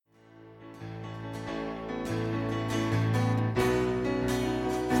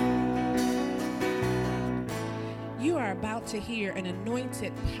to hear an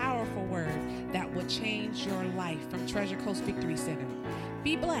anointed, powerful word that will change your life from Treasure Coast Victory Center.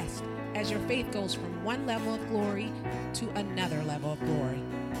 Be blessed as your faith goes from one level of glory to another level of glory.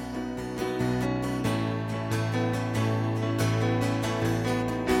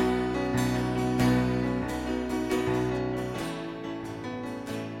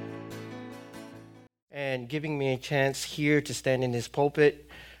 And giving me a chance here to stand in this pulpit,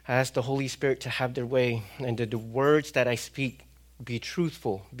 I ask the Holy Spirit to have their way, and that the words that I speak be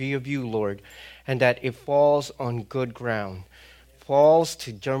truthful, be of you, Lord, and that it falls on good ground, falls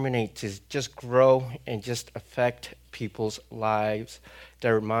to germinate, to just grow and just affect people's lives,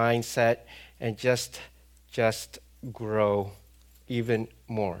 their mindset, and just grow even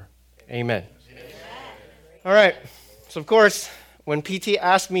more. Amen. All right. So, of course, when PT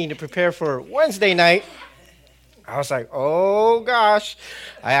asked me to prepare for Wednesday night, I was like, oh gosh.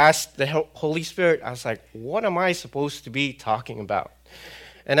 I asked the Holy Spirit, I was like, what am I supposed to be talking about?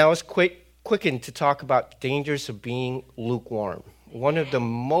 And I was quickened to talk about the dangers of being lukewarm. One of the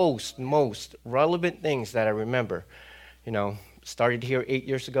most relevant things that I remember, started here 8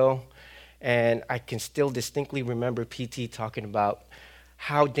 years ago, and I can still distinctly remember PT talking about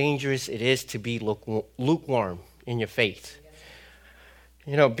how dangerous it is to be lukewarm in your faith.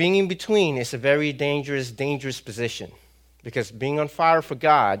 Being in between is a very dangerous position, because being on fire for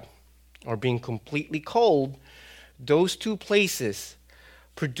God or being completely cold, those two places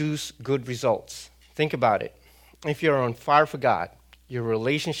produce good results. Think about it. If you're on fire for God, your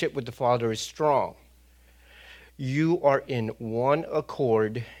relationship with the Father is strong. You are in one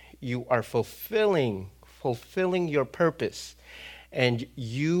accord. You are fulfilling your purpose, and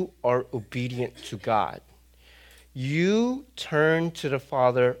you are obedient to God. You turn to the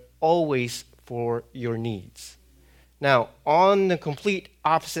Father always for your needs. Now, on the complete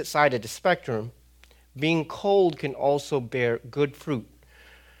opposite side of the spectrum, being cold can also bear good fruit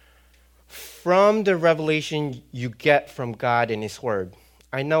from the revelation you get from God and His Word.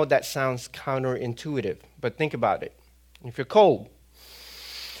 I know that sounds counterintuitive, but think about it. If you're cold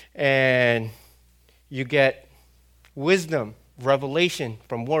and you get wisdom, revelation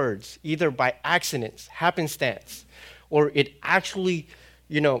from words, either by accidents, happenstance, or it actually,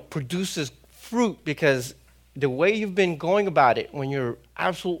 produces fruit because the way you've been going about it when you're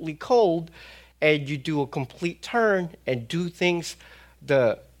absolutely cold and you do a complete turn and do things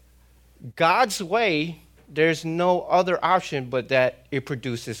the God's way, there's no other option but that it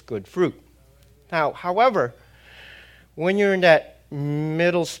produces good fruit. Now, however, when you're in that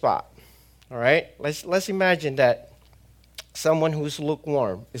middle spot, all right, let's imagine that someone who's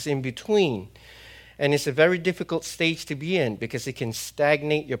lukewarm is in between, and it's a very difficult stage to be in because it can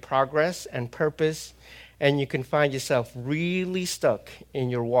stagnate your progress and purpose, and you can find yourself really stuck in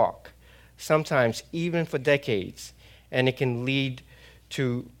your walk, sometimes even for decades, and it can lead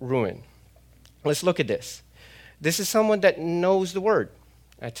to ruin. Let's look at this. This is someone that knows the Word,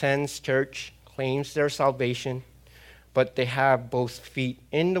 attends church, claims their salvation, but they have both feet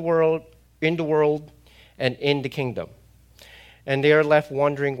in the world and in the kingdom. And they are left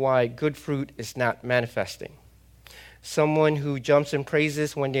wondering why good fruit is not manifesting. Someone who jumps in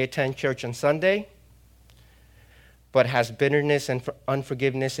praises when they attend church on Sunday, but has bitterness and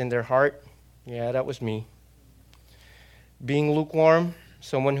unforgiveness in their heart. Yeah, that was me. Being lukewarm,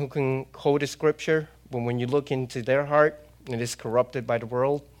 someone who can quote a scripture, but when you look into their heart, it is corrupted by the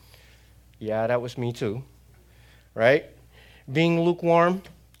world. Yeah, that was me too. Right? Being lukewarm,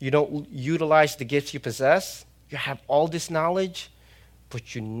 you don't utilize the gifts you possess. You have all this knowledge,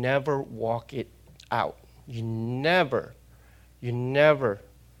 but you never walk it out. You never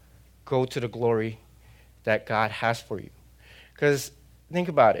go to the glory that God has for you. Because think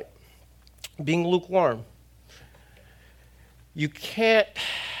about it. Being lukewarm, you can't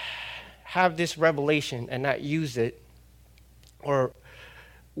have this revelation and not use it. Or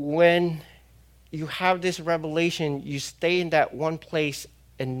when you have this revelation, you stay in that one place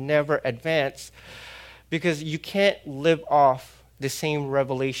and never advance, because you can't live off the same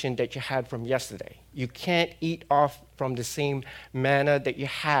revelation that you had from yesterday. You can't eat off from the same manna that you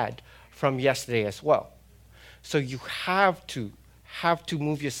had from yesterday as well. So you have to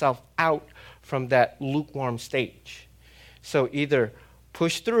move yourself out from that lukewarm stage. So either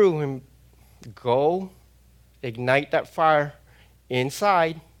push through and go ignite that fire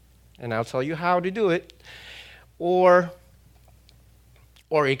inside, and I'll tell you how to do it, or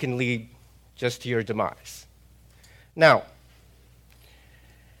it can lead just to your demise. Now,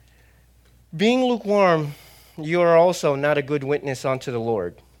 being lukewarm, you are also not a good witness unto the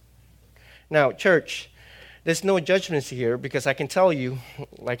Lord. Now, church, there's no judgments here, because I can tell you,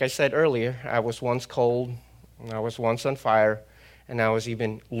 like I said earlier, I was once cold, I was once on fire, and I was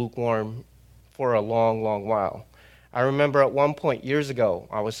even lukewarm for a long, long while. I remember at one point years ago,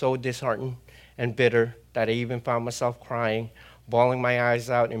 I was so disheartened and bitter that I even found myself crying, bawling my eyes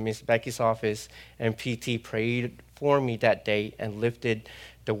out in Miss Becky's office, and PT prayed for me that day and lifted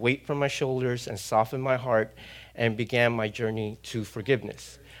the weight from my shoulders and softened my heart and began my journey to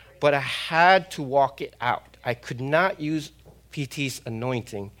forgiveness. But I had to walk it out. I could not use PT's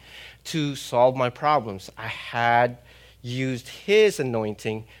anointing to solve my problems. I had used his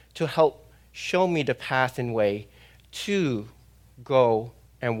anointing to help show me the path and way to go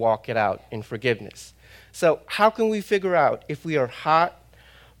and walk it out in forgiveness. So how can we figure out if we are hot,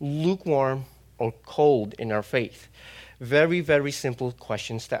 lukewarm, or cold in our faith? Very, very simple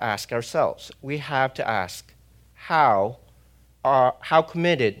questions to ask ourselves. We have to ask, how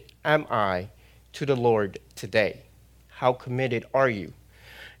committed am I to the Lord today? How committed are you?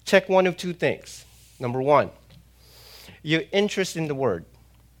 Check one of two things. Number one, your interest in the Word.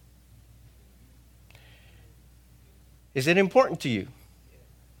 Is it important to you?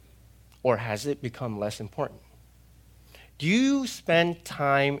 Or has it become less important? Do you spend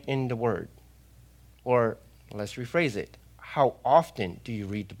time in the Word? Or let's rephrase it. How often do you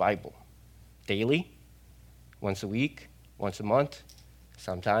read the Bible? Daily? Once a week? Once a month?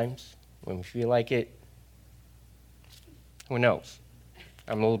 Sometimes? When we feel like it? Who knows?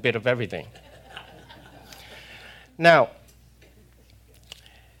 I'm a little bit of everything. Now,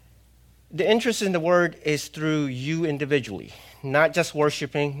 the interest in the Word is through you individually, not just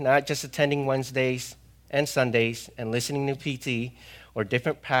worshiping, not just attending Wednesdays and Sundays and listening to PT or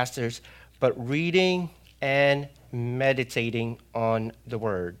different pastors, but reading and meditating on the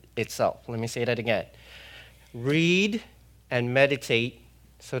Word itself. Let me say that again. Read and meditate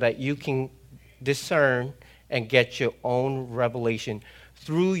so that you can discern and get your own revelation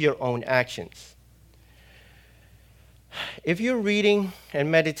through your own actions. If you're reading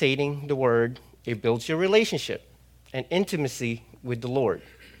and meditating the Word, it builds your relationship and intimacy with the Lord.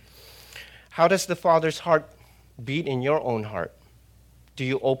 How does the Father's heart beat in your own heart? Do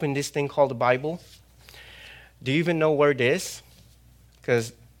you open this thing called the Bible? Do you even know where it is?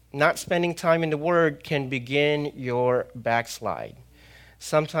 Because not spending time in the Word can begin your backslide.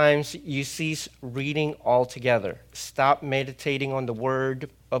 Sometimes you cease reading altogether. Stop meditating on the Word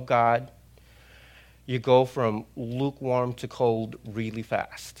of God. You go from lukewarm to cold really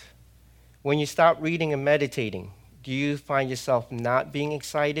fast. When you stop reading and meditating, do you find yourself not being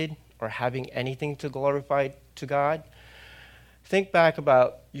excited or having anything to glorify to God? Think back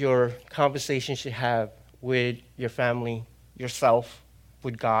about your conversations you have with your family, yourself,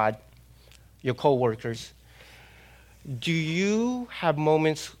 with God, your coworkers. Do you have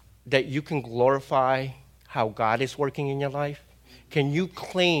moments that you can glorify how God is working in your life? Can you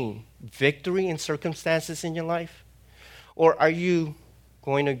claim victory in circumstances in your life? Or are you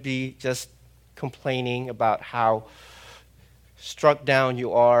going to be just complaining about how struck down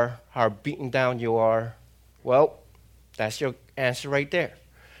you are, how beaten down you are? Well, that's your answer right there.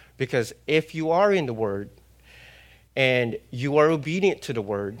 Because if you are in the Word and you are obedient to the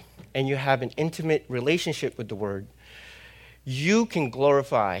Word and you have an intimate relationship with the Word, you can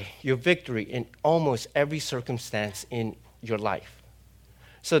glorify your victory in almost every circumstance in your life.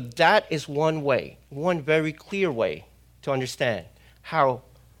 So that is one way, one very clear way to understand how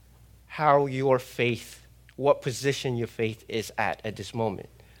your faith, what position your faith is at this moment.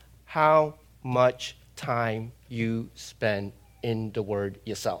 How much time you spend in the Word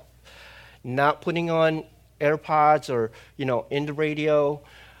yourself. Not putting on AirPods or, in the radio,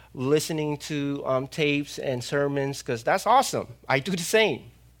 listening to tapes and sermons, because that's awesome. I do the same.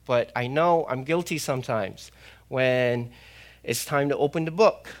 But I know I'm guilty sometimes when it's time to open the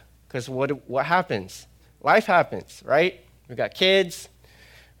book, because what happens? Life happens, right? We got kids,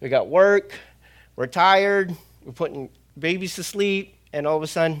 we got work, we're tired, we're putting babies to sleep, and all of a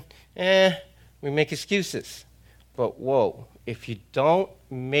sudden, we make excuses. But whoa, if you don't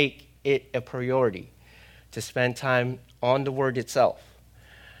make it a priority to spend time on the Word itself,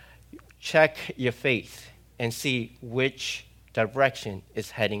 check your faith and see which direction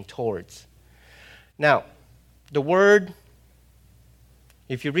it's heading towards. Now, the Word,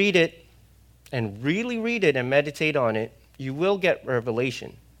 if you read it and really read it and meditate on it, you will get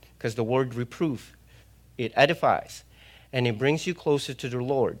revelation, because the Word reproof, it edifies, and it brings you closer to the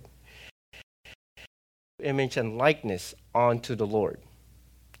Lord. Image and likeness onto the Lord.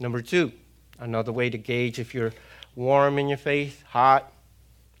 Number two, another way to gauge if you're warm in your faith, hot,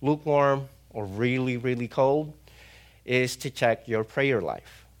 lukewarm, or really, really cold, is to check your prayer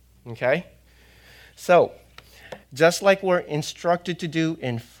life. Okay? So, just like we're instructed to do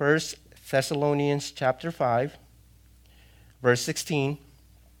in 1 Thessalonians chapter 5, verse 16.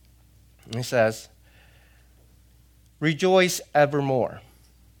 It says, rejoice evermore.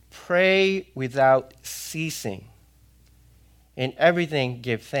 Pray without ceasing. In everything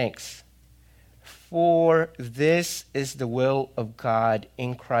give thanks. For this is the will of God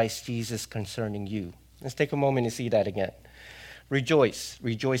in Christ Jesus concerning you. Let's take a moment and see that again. Rejoice,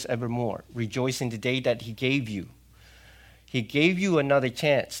 rejoice evermore. Rejoice in the day that he gave you. He gave you another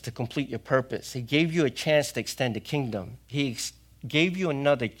chance to complete your purpose. He gave you a chance to extend the kingdom. He gave you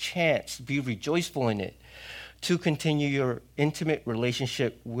another chance, be rejoiceful in it, to continue your intimate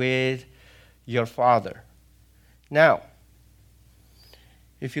relationship with your Father. Now,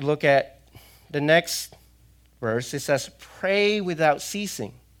 if you look at the next verse, it says, pray without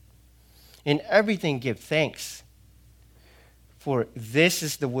ceasing. In everything give thanks, for this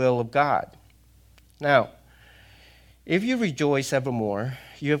is the will of God. Now, if you rejoice evermore,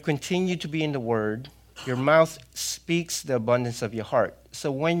 you have continued to be in the Word, your mouth speaks the abundance of your heart.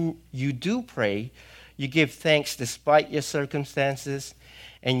 So when you do pray, you give thanks despite your circumstances,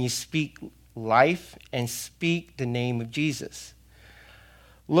 and you speak life and speak the name of Jesus.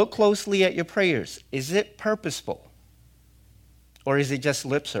 Look closely at your prayers. Is it purposeful? Or is it just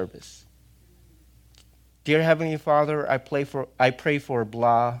lip service? Dear Heavenly Father, I pray for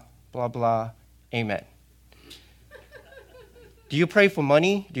blah, blah, blah, amen. Do you pray for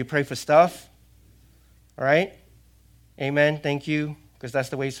money? Do you pray for stuff? All right? Amen, thank you, because that's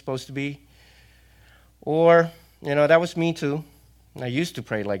the way it's supposed to be. Or, that was me too. I used to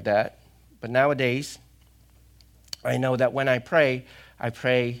pray like that. But nowadays, I know that when I pray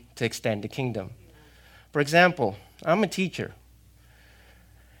to extend the kingdom. For example, I'm a teacher.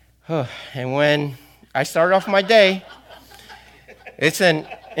 And when I start off my day, it's an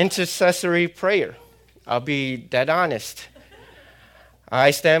intercessory prayer. I'll be dead honest.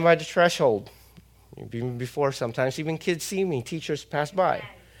 I stand by the threshold. Even before, sometimes even kids see me, teachers pass by.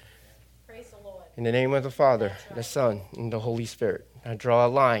 Praise the Lord. In the name of the Father, the Son, and the Holy Spirit. I draw a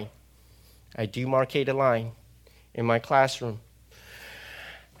line. I demarcate a line in my classroom.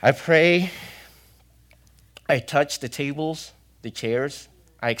 I pray. I touch the tables, the chairs.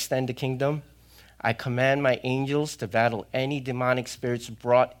 I extend the kingdom. I command my angels to battle any demonic spirits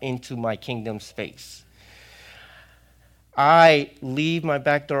brought into my kingdom space. I leave my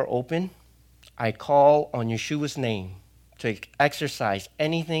back door open. I call on Yeshua's name to exorcise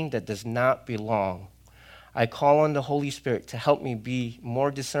anything that does not belong. I call on the Holy Spirit to help me be more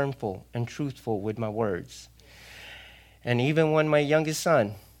discernful and truthful with my words. And even when my youngest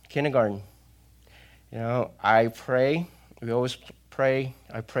son, kindergarten, I pray. We always pray.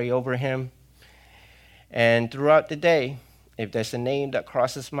 I pray over him. And throughout the day, if there's a name that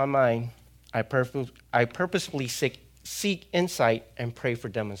crosses my mind, I purposefully seek insight and pray for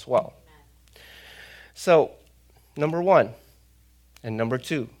them as well. Amen. So, number 1 and number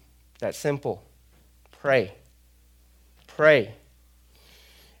 2, that's simple. Pray. Pray.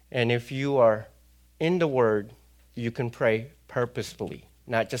 And if you are in the Word, you can pray purposefully,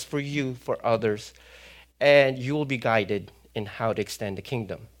 not just for you, for others, and you will be guided in how to extend the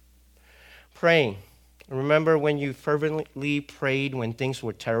kingdom. Praying. Remember when you fervently prayed when things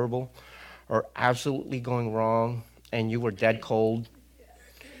were terrible or absolutely going wrong and you were dead cold,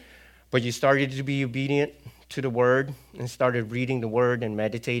 but you started to be obedient to the Word and started reading the Word and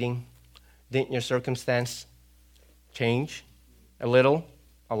meditating? Didn't your circumstance change a little,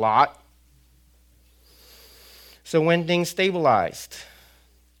 a lot? So when things stabilized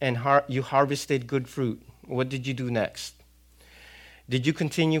and you harvested good fruit, what did you do next? Did you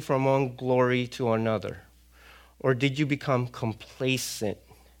continue from one glory to another? Or did you become complacent?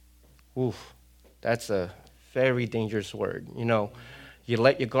 Oof, that's a very dangerous word. You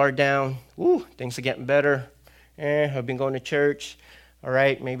let your guard down. Ooh, things are getting better. I've been going to church. All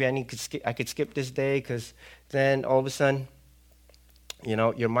right, maybe I could skip this day, because then all of a sudden,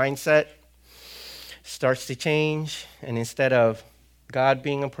 your mindset starts to change, and instead of God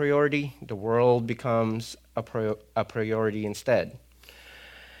being a priority, the world becomes a priority instead.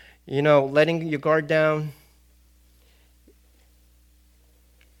 Letting your guard down.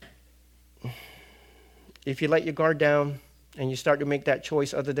 If you let your guard down and you start to make that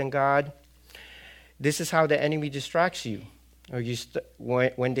choice other than God, this is how the enemy distracts you. Or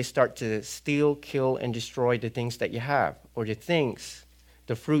when they start to steal, kill, and destroy the things that you have, or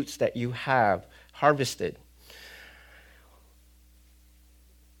the fruits that you have harvested.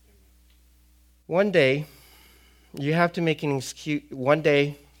 One day, you have to make an excuse. One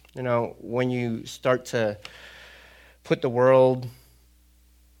day, when you start to put the world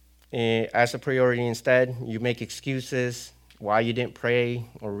as a priority instead, you make excuses, why you didn't pray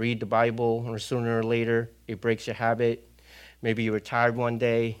or read the Bible, or sooner or later it breaks your habit. Maybe you were tired one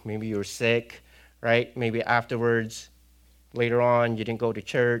day, maybe you were sick, right? Maybe afterwards, later on, you didn't go to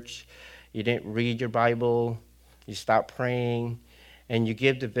church, you didn't read your Bible, you stopped praying, and you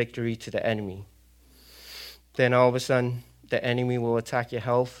give the victory to the enemy. Then all of a sudden, the enemy will attack your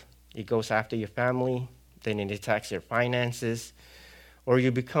health. It goes after your family. Then it attacks your finances. Or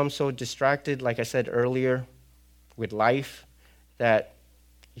you become so distracted, like I said earlier, with life, that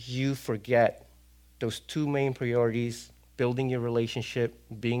you forget those two main priorities: building your relationship,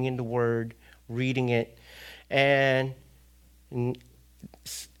 being in the Word, reading it, and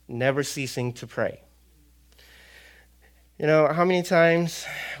never ceasing to pray. You know, how many times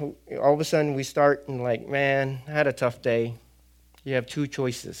all of a sudden we start and like, man, I had a tough day. You have two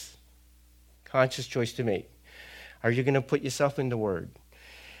choices, conscious choice to make. Are you going to put yourself in the Word?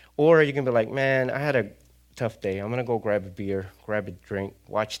 Or are you going to be like, man, I had a tough day. I'm going to go grab a beer, grab a drink,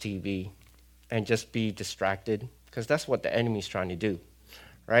 watch TV, and just be distracted? Because that's what the enemy's trying to do,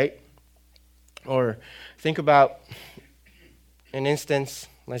 right? Or think about an instance,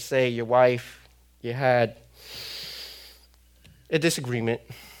 let's say your wife, you had a disagreement,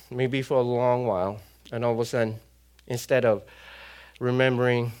 maybe for a long while, and all of a sudden, instead of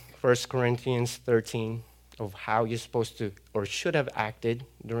remembering 1 Corinthians 13 of how you're supposed to or should have acted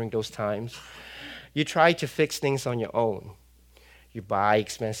during those times, you try to fix things on your own. You buy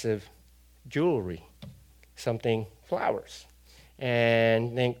expensive jewelry, flowers,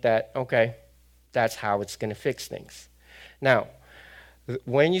 and think that, okay, that's how it's going to fix things. Now,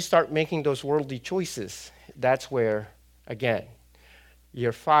 when you start making those worldly choices, that's where, again,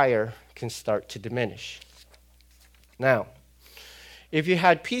 your fire can start to diminish. Now, if you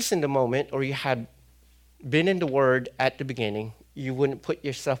had peace in the moment, or you had been in the Word at the beginning, you wouldn't put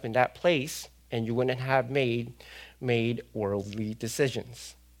yourself in that place, and you wouldn't have made worldly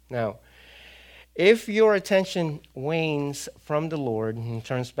decisions. Now, if your attention wanes from the Lord and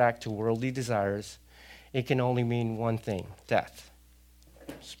turns back to worldly desires, it can only mean one thing: death,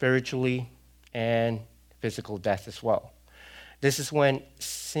 spiritually and physical death as well. This is when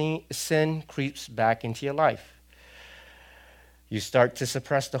sin creeps back into your life. You start to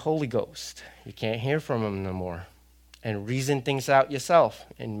suppress the Holy Ghost. You can't hear from Him no more, and reason things out yourself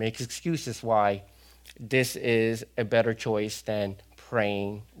and make excuses why this is a better choice than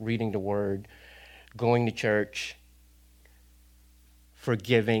praying, reading the Word, going to church,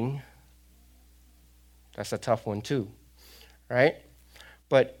 forgiving. That's a tough one too, right?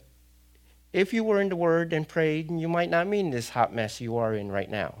 But if you were in the Word and prayed, you might not mean this hot mess you are in right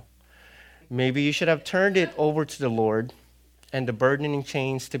now. Maybe you should have turned it over to the Lord and the burdening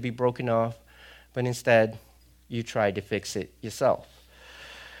chains to be broken off, but instead you tried to fix it yourself.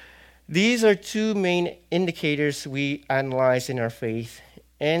 These are two main indicators we analyze in our faith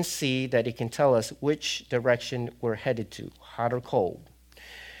and see that it can tell us which direction we're headed to, hot or cold.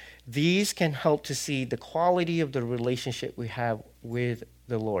 These can help to see the quality of the relationship we have with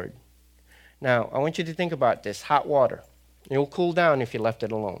the Lord. Now, I want you to think about this. Hot water. It will cool down if you left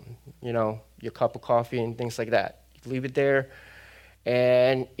it alone. You know, your cup of coffee and things like that. You leave it there,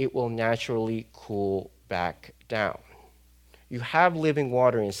 and it will naturally cool back down. You have living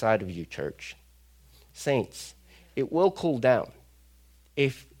water inside of you, church. Saints, it will cool down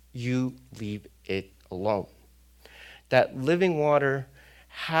if you leave it alone. That living water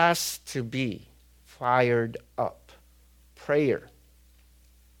has to be fired up. Prayer,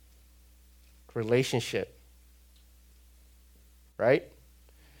 relationship, right?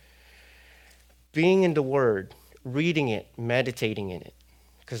 Being in the Word, reading it, meditating in it,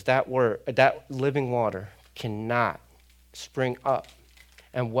 because that living water cannot spring up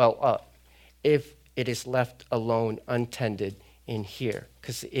and well up if it is left alone, untended in here,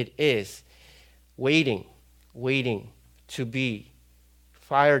 because it is waiting to be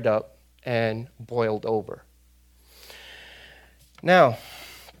fired up and boiled over. Now,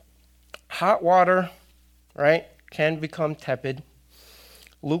 hot water, right, can become tepid,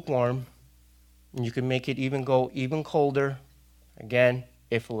 lukewarm, and you can make it go even colder. Again,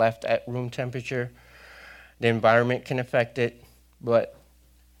 if left at room temperature, the environment can affect it, but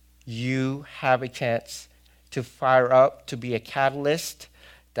you have a chance to fire up, to be a catalyst.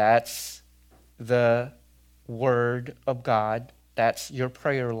 That's the Word of God. That's your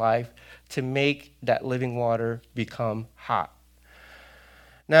prayer life, to make that living water become hot.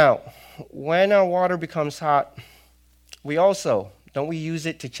 Now, when our water becomes hot, we use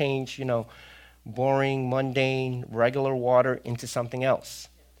it to change, boring, mundane, regular water into something else.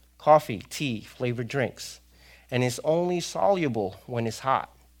 Coffee, tea, flavored drinks. And it's only soluble when it's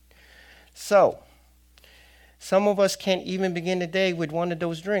hot. So, Some of us can't even begin the day with one of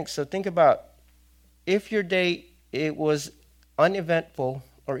those drinks. So think about if your day it was uneventful,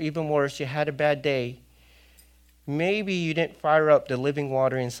 or even worse, you had a bad day, maybe you didn't fire up the living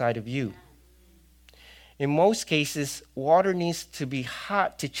water inside of you. In most cases, water needs to be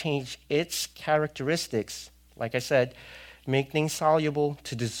hot to change its characteristics. Like I said, make things soluble,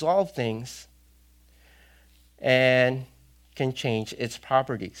 to dissolve things, and can change its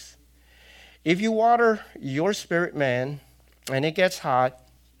properties. If you water your spirit man and it gets hot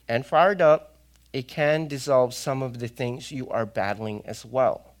and fired up, it can dissolve some of the things you are battling as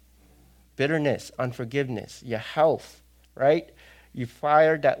well. Bitterness, unforgiveness, your health, right? You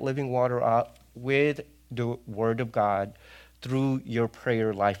fire that living water up with the Word of God through your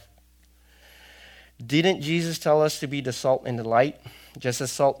prayer life. Didn't Jesus tell us to be the salt and the light? Just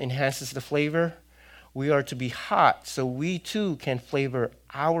as salt enhances the flavor, we are to be hot so we too can flavor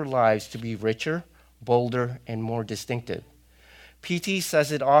our lives to be richer, bolder, and more distinctive. PT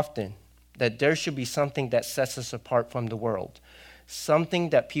says it often, that there should be something that sets us apart from the world, something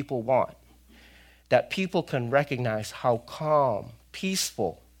that people want, that people can recognize how calm,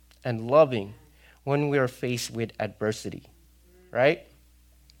 peaceful, and loving when we are faced with adversity, right?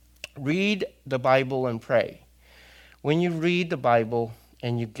 Read the Bible and pray. When you read the Bible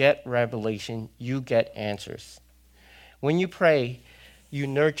and you get revelation, you get answers. When you pray, you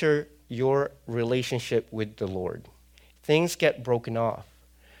nurture your relationship with the Lord. Things get broken off.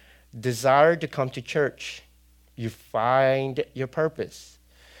 Desire to come to church. You find your purpose.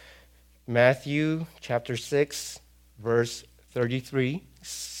 Matthew chapter 6, verse 33,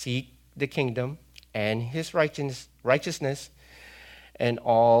 seek the kingdom and his righteousness, and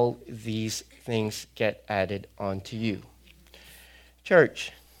all these things get added onto you.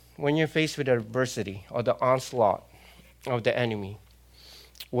 Church, when you're faced with adversity or the onslaught of the enemy,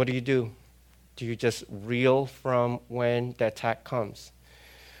 what do? Do you just reel from when the attack comes?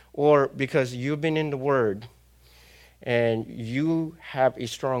 Or because you've been in the Word and you have a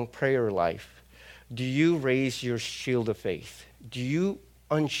strong prayer life, do you raise your shield of faith? Do you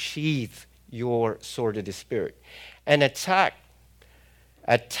unsheath your sword of the Spirit and attack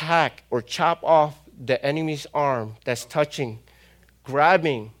or chop off the enemy's arm that's touching,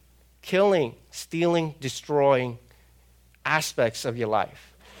 grabbing, killing, stealing, destroying aspects of your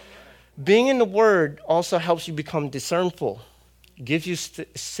life? Being in the Word also helps you become discernful, gives you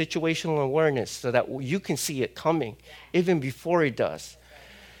situational awareness so that you can see it coming even before it does.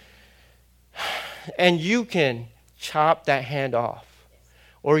 And you can chop that hand off,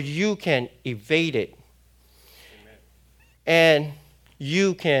 or you can evade it. Amen. And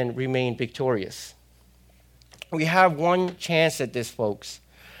you can remain victorious. We have one chance at this, folks.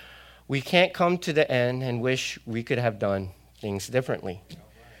 We can't come to the end and wish we could have done things differently.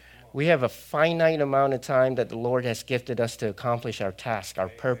 We have a finite amount of time that the Lord has gifted us to accomplish our task, our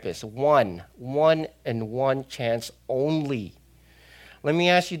purpose. One chance only. Let me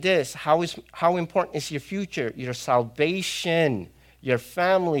ask you this. How important is your future, your salvation, your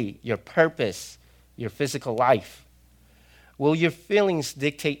family, your purpose, your physical life? Will your feelings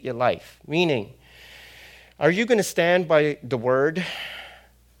dictate your life? Meaning, are you going to stand by the Word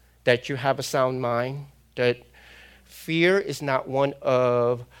that you have a sound mind, that fear is not one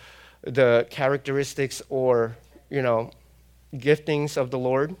of the characteristics or, giftings of the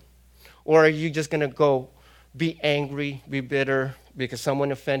Lord? Or are you just going to go be angry, be bitter because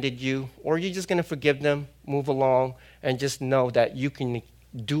someone offended you? Or are you just going to forgive them, move along, and just know that you can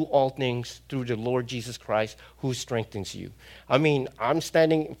do all things through the Lord Jesus Christ who strengthens you? I mean, I'm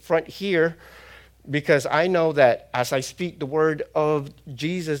standing in front here because I know that as I speak the word of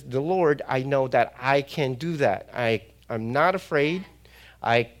Jesus, the Lord, I know that I can do that. I'm not afraid.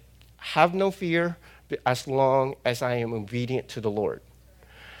 I have no fear as long as I am obedient to the Lord.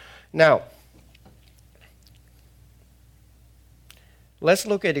 Now, let's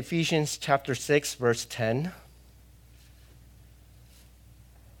look at Ephesians chapter 6, verse 10.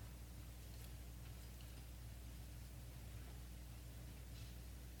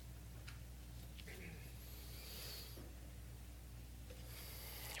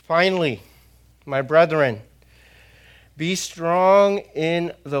 Finally, my brethren, be strong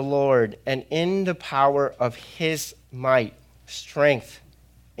in the Lord and in the power of his might. Strength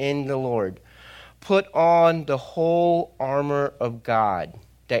in the Lord. Put on the whole armor of God,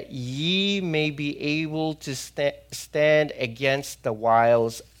 that ye may be able to stand against the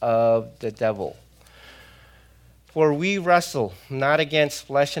wiles of the devil. For we wrestle not against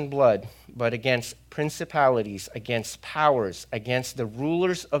flesh and blood, but against principalities, against powers, against the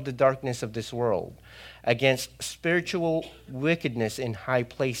rulers of the darkness of this world, against spiritual wickedness in high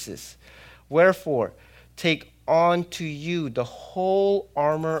places. Wherefore, Take unto you the whole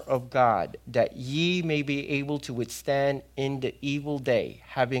armor of God, that ye may be able to withstand in the evil day,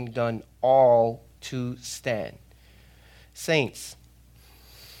 having done all to stand. Saints,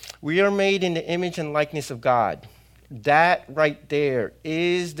 we are made in the image and likeness of God. That right there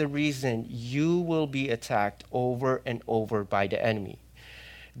is the reason you will be attacked over and over by the enemy.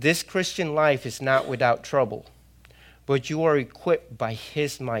 This Christian life is not without trouble, but you are equipped by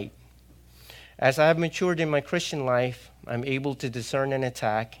his might. As I have matured in my Christian life, I'm able to discern an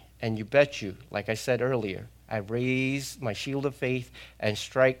attack, and you bet you, like I said earlier, I raise my shield of faith and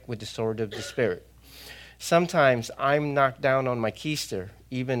strike with the sword of the Spirit. Sometimes I'm knocked down on my keister,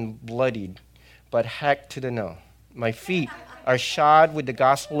 even bloodied, but heck to the no. My feet are shod with the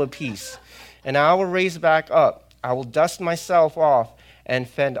gospel of peace, and I will raise back up. I will dust myself off and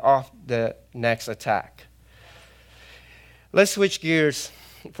fend off the next attack. Let's switch gears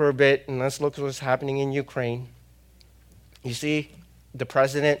for a bit, and let's look at what's happening in Ukraine. You see, the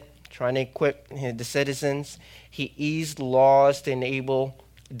president trying to equip the citizens. He eased laws to enable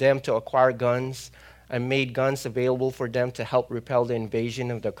them to acquire guns and made guns available for them to help repel the invasion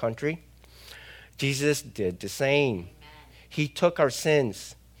of the country. Jesus did the same. Amen. He took our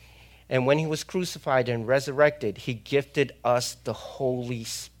sins, and when he was crucified and resurrected, he gifted us the Holy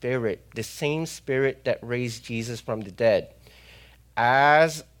Spirit, the same Spirit that raised Jesus from the dead,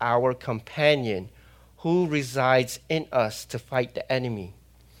 as our companion who resides in us to fight the enemy.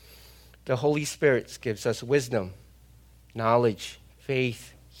 The Holy Spirit gives us wisdom, knowledge,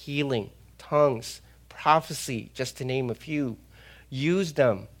 faith, healing, tongues, prophecy, just to name a few. Use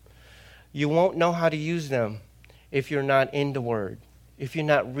them. You won't know how to use them if you're not in the Word. If you're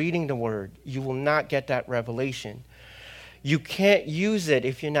not reading the Word, you will not get that revelation. You can't use it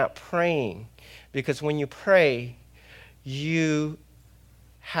if you're not praying, because when you pray, you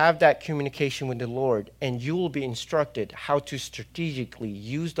have that communication with the Lord, and you will be instructed how to strategically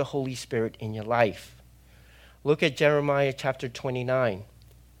use the Holy Spirit in your life. Look at Jeremiah chapter 29,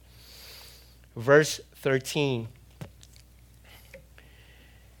 verse 13.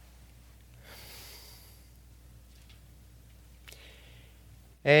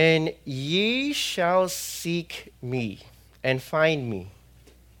 And ye shall seek me and find me,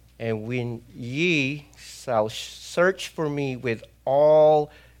 and when ye shall search for me with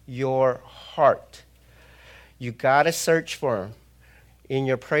all your heart. You got to search for him in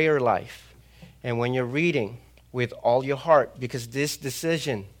your prayer life and when you're reading with all your heart, because this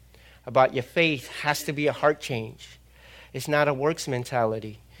decision about your faith has to be a heart change. It's not a works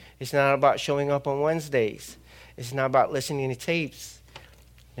mentality. It's not about showing up on Wednesdays. It's not about listening to tapes.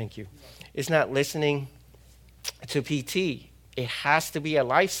 Thank you. It's not listening to PT. It has to be a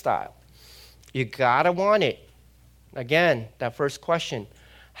lifestyle. You got to want it. Again, that first question,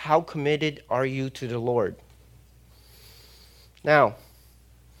 how committed are you to the Lord? Now,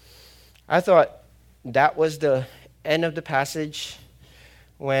 I thought that was the end of the passage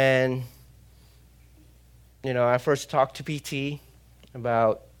when, I first talked to PT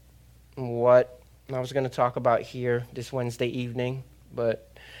about what I was going to talk about here this Wednesday evening. But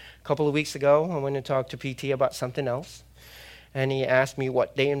a couple of weeks ago, I went to talk to PT about something else. And he asked me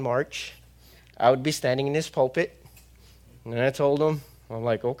what day in March I would be standing in this pulpit. And I told him, I'm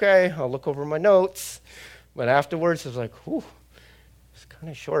like, okay, I'll look over my notes. But afterwards, I was like, whew, it's kind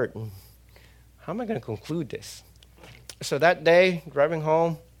of short. And how am I going to conclude this? So that day, driving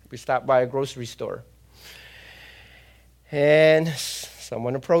home, we stopped by a grocery store. And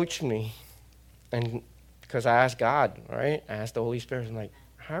someone approached me. And because I asked God, right? I asked the Holy Spirit, I'm like,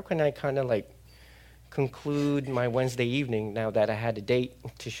 how can I kind of conclude my Wednesday evening now that I had a date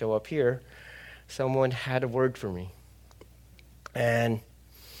to show up here? Someone had a word for me. And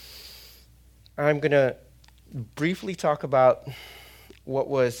I'm going to briefly talk about what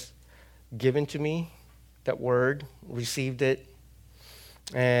was given to me, that word, received it,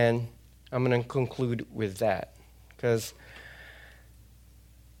 and I'm going to conclude with that. Because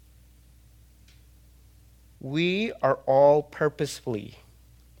we are all purposefully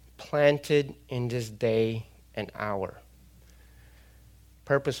planted in this day and hour.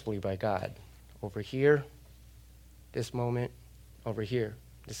 Purposefully by God. Over here, this moment, over here,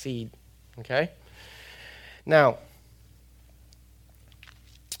 the seed, okay? Now,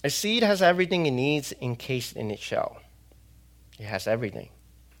 a seed has everything it needs encased in its shell. It has everything.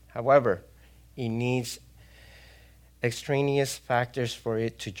 However, it needs extraneous factors for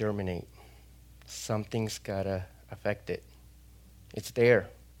it to germinate. Something's got to affect it. It's there.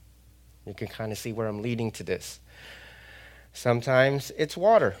 You can kind of see where I'm leading to this. Sometimes it's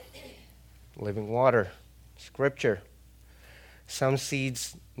water, living water, scripture. Some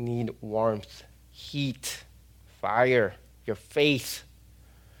seeds need warmth heat, fire, your faith.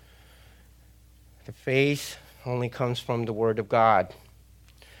 The faith only comes from the Word of God.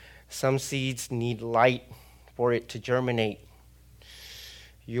 Some seeds need light for it to germinate.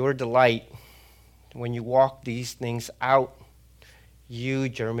 Your delight, when you walk these things out, you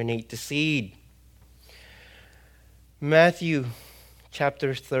germinate the seed. Matthew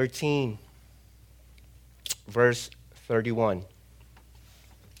chapter 13, verse 31.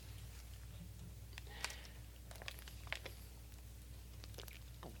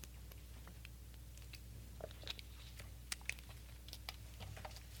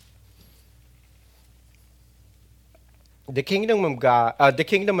 The kingdom of God, the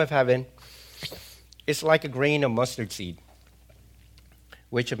kingdom of heaven is like a grain of mustard seed,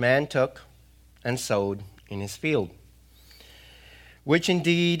 which a man took and sowed in his field, which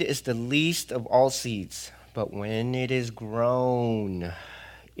indeed is the least of all seeds. But when it is grown,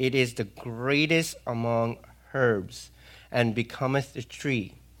 it is the greatest among herbs, and becometh a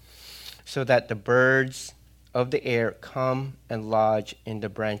tree, so that the birds of the air come and lodge in the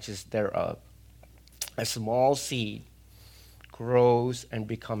branches thereof. A small seed grows and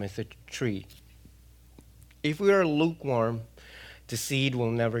becometh a tree. If we are lukewarm, the seed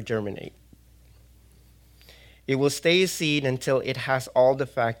will never germinate. It will stay a seed until it has all the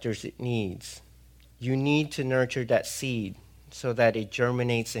factors it needs. You need to nurture that seed so that it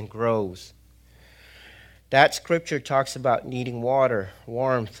germinates and grows. That scripture talks about needing water,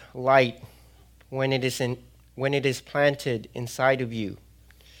 warmth, light when it is planted inside of you.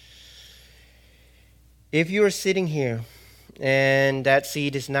 If you are sitting here and that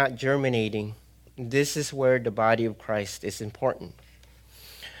seed is not germinating, this is where the body of Christ is important.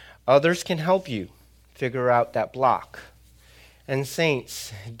 Others can help you figure out that block. And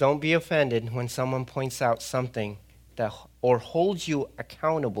saints, don't be offended when someone points out something that or holds you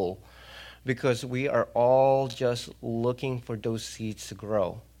accountable, because we are all just looking for those seeds to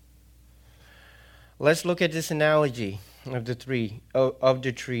grow. Let's look at this analogy of the tree a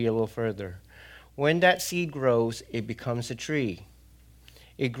little further. When that seed grows, it becomes a tree.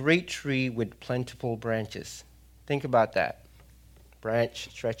 A great tree with plentiful branches. Think about that. Branch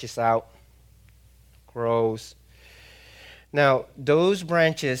stretches out, grows. Now, those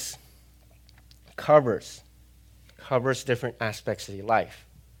branches covers different aspects of your life.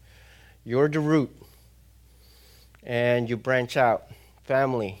 You're the root, and you branch out.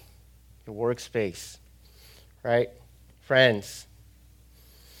 Family, your workspace, right? Friends,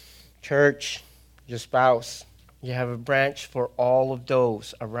 church, your spouse. You have a branch for all of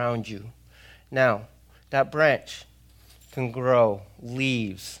those around you. Now, that branch can grow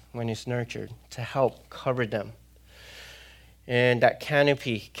leaves when it's nurtured to help cover them. And that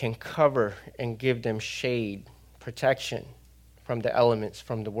canopy can cover and give them shade, protection from the elements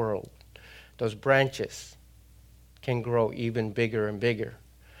from the world. Those branches can grow even bigger and bigger.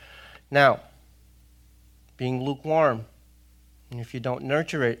 Now, being lukewarm, and if you don't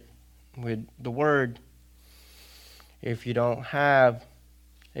nurture it with the word, if you don't have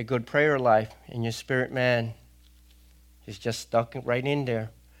a good prayer life and your spirit man is just stuck right in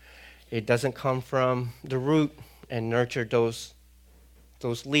there, it doesn't come from the root and nurture those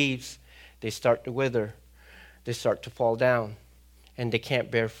leaves. They start to wither, they start to fall down, and they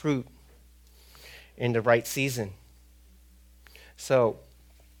can't bear fruit in the right season. So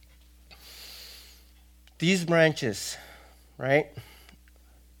these branches, right?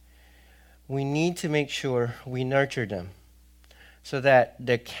 We need to make sure we nurture them so that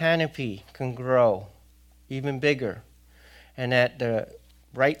the canopy can grow even bigger, and at the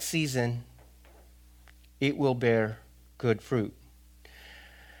right season it will bear good fruit.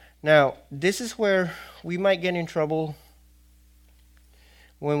 Now, this is where we might get in trouble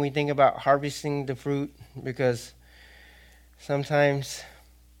when we think about harvesting the fruit, because sometimes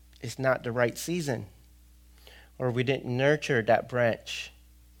it's not the right season, or we didn't nurture that branch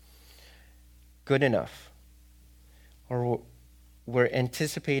good enough, or we're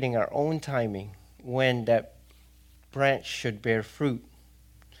anticipating our own timing when that branch should bear fruit.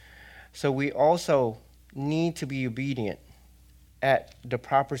 So we also need to be obedient at the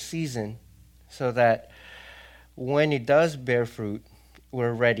proper season so that when it does bear fruit,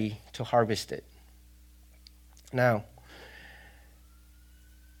 we're ready to harvest it. Now,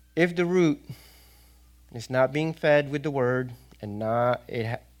 if the root is not being fed with the word and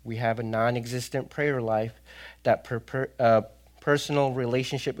we have a non-existent prayer life, that personal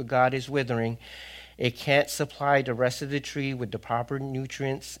relationship with God is withering, it can't supply the rest of the tree with the proper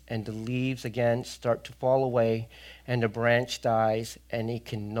nutrients, and the leaves again start to fall away, and the branch dies, and it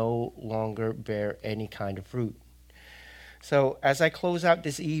can no longer bear any kind of fruit. So as I close out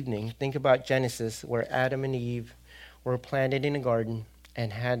this evening, think about Genesis, where Adam and Eve were planted in a garden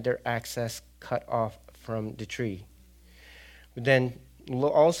and had their access cut off from the tree. But then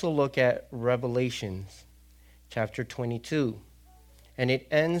also look at Revelations chapter 22. And it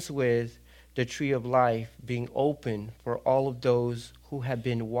ends with the tree of life being open for all of those who have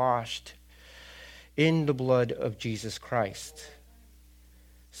been washed in the blood of Jesus Christ.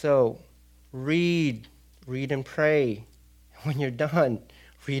 So read and pray. When you're done,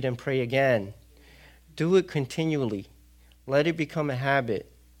 read and pray again. Do it continually. Let it become a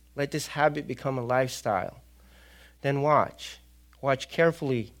habit. Let this habit become a lifestyle. Then watch. Watch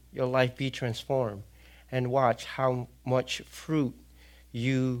carefully your life be transformed. And watch how much fruit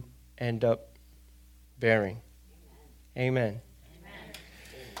you end up bearing. Amen.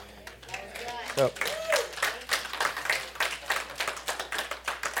 So,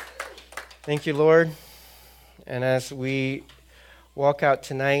 thank you, Lord. And as we walk out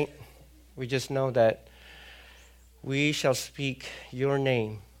tonight, we just know that we shall speak your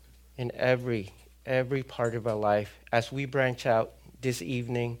name in every part of our life. As we branch out this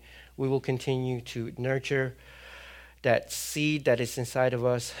evening, we will continue to nurture that seed that is inside of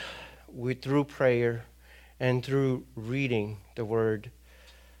us through prayer and through reading the word,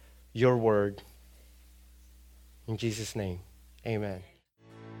 your word. In Jesus' name, amen.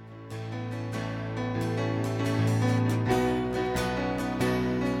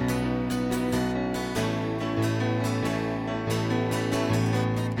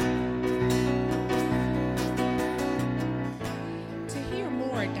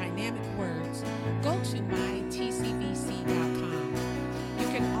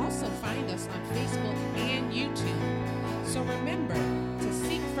 So remember to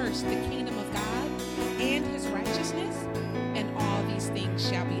seek first the